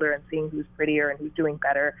our shoulder and seeing who's prettier and who's doing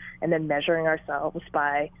better, and then measuring ourselves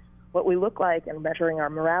by what we look like and measuring our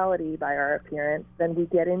morality by our appearance, then we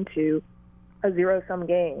get into a zero-sum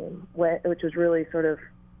game, which is really sort of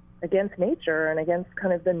against nature and against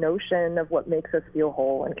kind of the notion of what makes us feel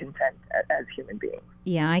whole and content as human beings.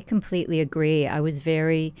 Yeah, I completely agree. I was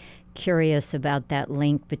very curious about that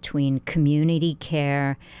link between community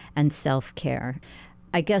care and self-care.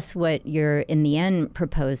 I guess what you're in the end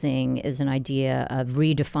proposing is an idea of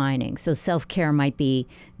redefining. So self-care might be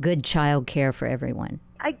good child care for everyone.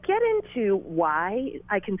 I get into why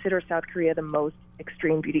I consider South Korea the most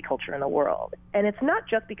extreme beauty culture in the world. And it's not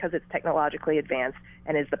just because it's technologically advanced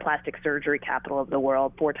and is the plastic surgery capital of the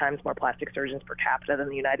world, 4 times more plastic surgeons per capita than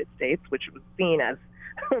the United States, which was seen as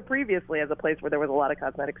previously as a place where there was a lot of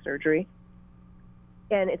cosmetic surgery.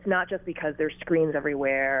 And it's not just because there's screens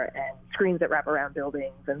everywhere and screens that wrap around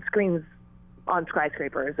buildings and screens on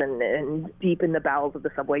skyscrapers and deep in the bowels of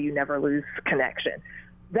the subway, you never lose connection.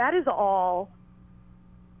 That is all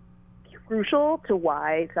crucial to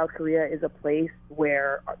why South Korea is a place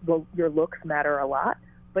where your looks matter a lot.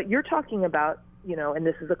 But you're talking about, and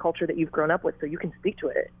this is a culture that you've grown up with, so you can speak to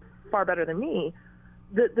it far better than me.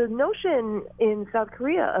 The notion in South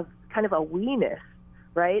Korea of kind of a we-ness,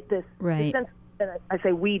 right? This sense, I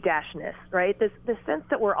say we-ness, right? This sense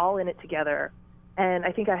that we're all in it together. And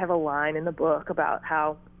I think I have a line in the book about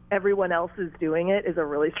how everyone else is doing it is a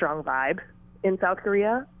really strong vibe in South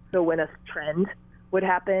Korea. So when a trend would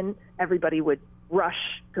happen, everybody would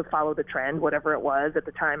rush to follow the trend, whatever it was. At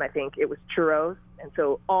the time, I think it was churros. And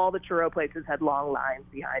so all the churro places had long lines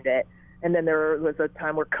behind it. And then there was a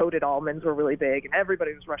time where coated almonds were really big, and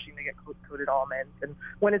everybody was rushing to get coated almonds. And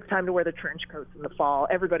when it's time to wear the trench coats in the fall,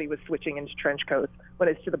 everybody was switching into trench coats. When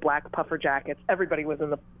it's to the black puffer jackets, everybody was in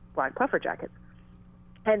the black puffer jackets.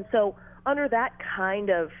 And so under that kind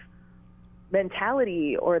of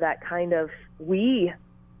mentality or that kind of we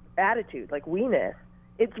attitude, like we-ness,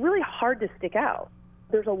 it's really hard to stick out.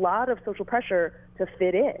 There's a lot of social pressure to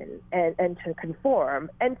fit in and to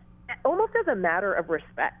conform, and almost as a matter of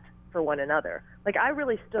respect for one another. Like I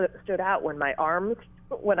really stood out when my arms,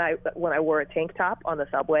 when I wore a tank top on the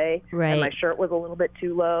subway, and my shirt was a little bit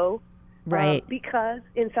too low, because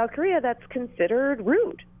in South Korea that's considered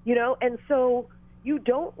rude, and so you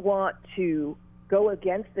don't want to go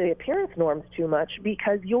against the appearance norms too much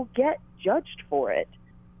because you'll get judged for it.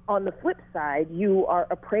 On the flip side, you are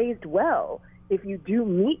appraised well if you do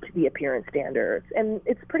meet the appearance standards, and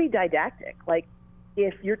it's pretty didactic. Like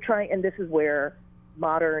if you're trying, and this is where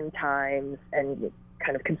modern times and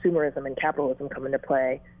kind of consumerism and capitalism come into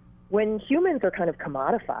play, when humans are kind of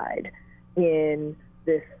commodified in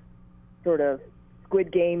this sort of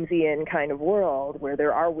Squid Gamesian kind of world where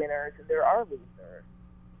there are winners and there are losers.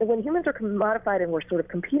 And when humans are commodified and we're sort of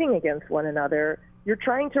competing against one another, you're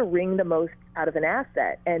trying to wring the most out of an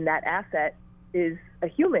asset, and that asset is a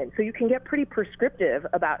human. So you can get pretty prescriptive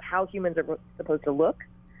about how humans are supposed to look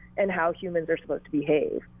and how humans are supposed to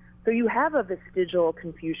behave. So you have a vestigial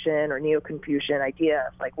Confucian or Neo-Confucian idea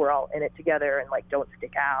of like we're all in it together and like don't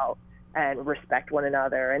stick out and respect one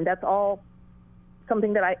another. And that's all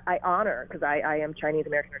something that I honor because I am Chinese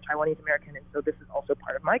American or Taiwanese American, and so this is also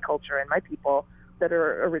part of my culture and my people that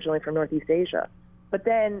are originally from Northeast Asia. But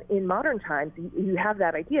then in modern times, you have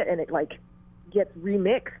that idea and it like gets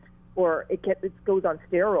remixed or it goes on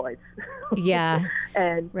steroids. Yeah.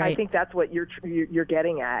 And I think that's what you're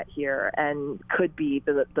getting at here, and could be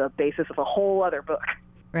the basis of a whole other book.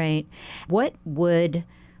 Right. What would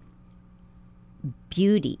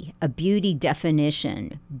a beauty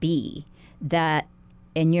definition be that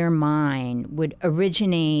in your mind would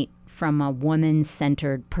originate from a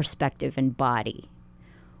woman-centered perspective and body?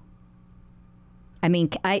 I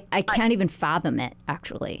mean, I can't even fathom it,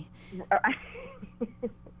 actually.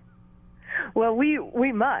 Well,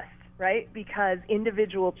 we must, right? Because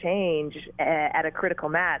individual change at a critical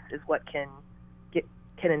mass is what can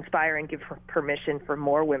inspire and give permission for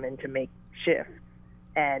more women to make shifts,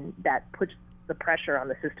 and that puts the pressure on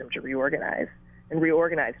the system to reorganize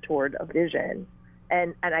toward a vision.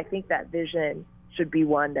 And I think that vision should be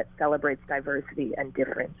one that celebrates diversity and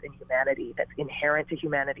difference in humanity, that's inherent to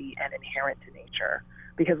humanity and inherent to nature.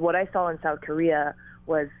 Because what I saw in South Korea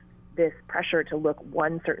was this pressure to look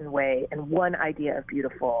one certain way and one idea of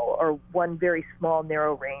beautiful, or one very small,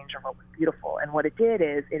 narrow range of what was beautiful. And what it did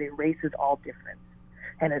is it erases all difference,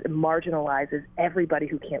 and it marginalizes everybody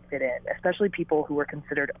who can't fit in, especially people who are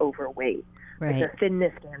considered overweight. Right. Like the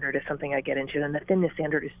thinness standard is something I get into, and the thinness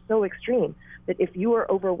standard is so extreme that if you are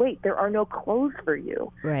overweight, there are no clothes for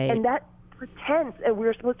you. Right. And that pretends, and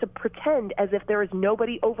we're supposed to pretend as if there is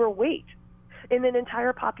nobody overweight in an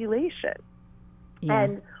entire population.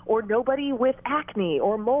 Yeah. Or nobody with acne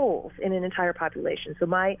or moles in an entire population. So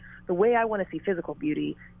the way I want to see physical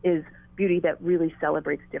beauty is beauty that really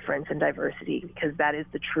celebrates difference and diversity, because that is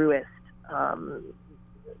the truest.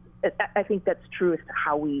 I think that's truest to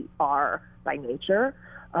how we are by nature.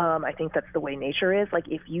 I think that's the way nature is. Like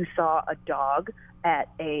if you saw a dog at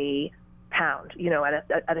a pound,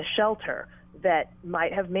 at a shelter that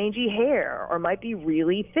might have mangy hair or might be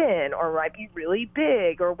really thin or might be really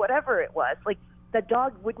big or whatever it was, like that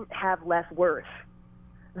dog wouldn't have less worth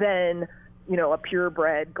than, a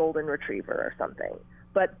purebred golden retriever or something.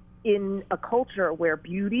 But in a culture where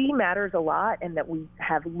beauty matters a lot and that we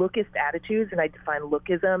have lookist attitudes, and I define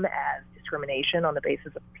lookism as discrimination on the basis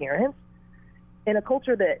of appearance, in a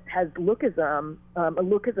culture that has lookism,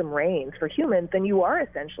 lookism reigns for humans, then you are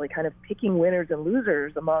essentially kind of picking winners and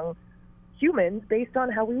losers among humans based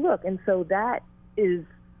on how we look. And so that is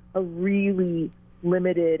a really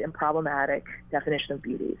limited and problematic definition of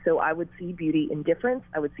beauty. So I would see beauty in difference.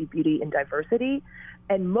 I would see beauty in diversity.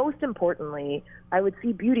 And most importantly, I would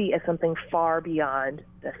see beauty as something far beyond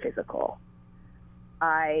the physical.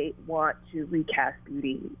 I want to recast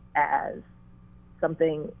beauty as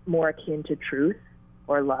something more akin to truth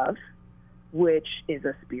or love, which is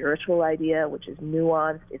a spiritual idea, which is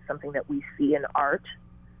nuanced. It's something that we see in art.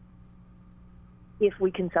 If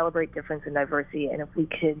we can celebrate difference and diversity, and if we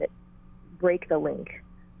can break the link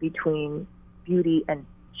between beauty and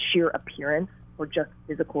sheer appearance or just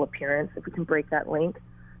physical appearance, if we can break that link,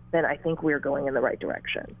 then I think we're going in the right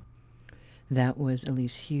direction. That was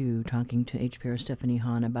Elise Hugh talking to HPR Stephanie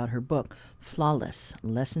Hahn about her book, Flawless,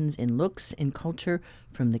 Lessons in Looks and Culture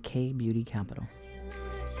from the K-Beauty Capital.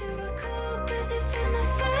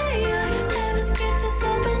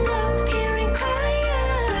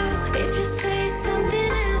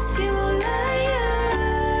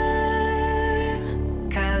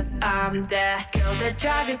 I'm that girl that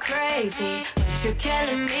drive you crazy, but you're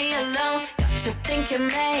killing me alone. Got you thinking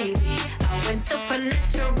maybe I went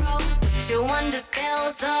supernatural, but you under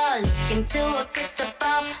spells or look into a crystal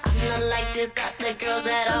ball. I'm not like these other girls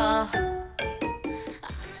at all.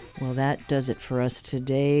 Well, that does it for us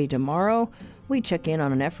today. Tomorrow, we check in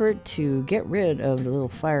on an effort to get rid of the little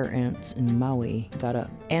fire ants in Maui. Got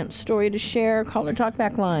an ant story to share? Call our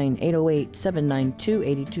talkback line,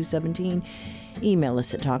 808-792-8217. Email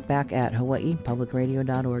us at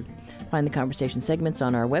talkback@hawaiipublicradio.org. Find the conversation segments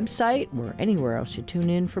on our website or anywhere else you tune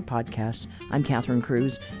in for podcasts. I'm Catherine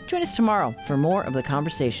Cruz. Join us tomorrow for more of the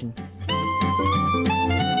conversation.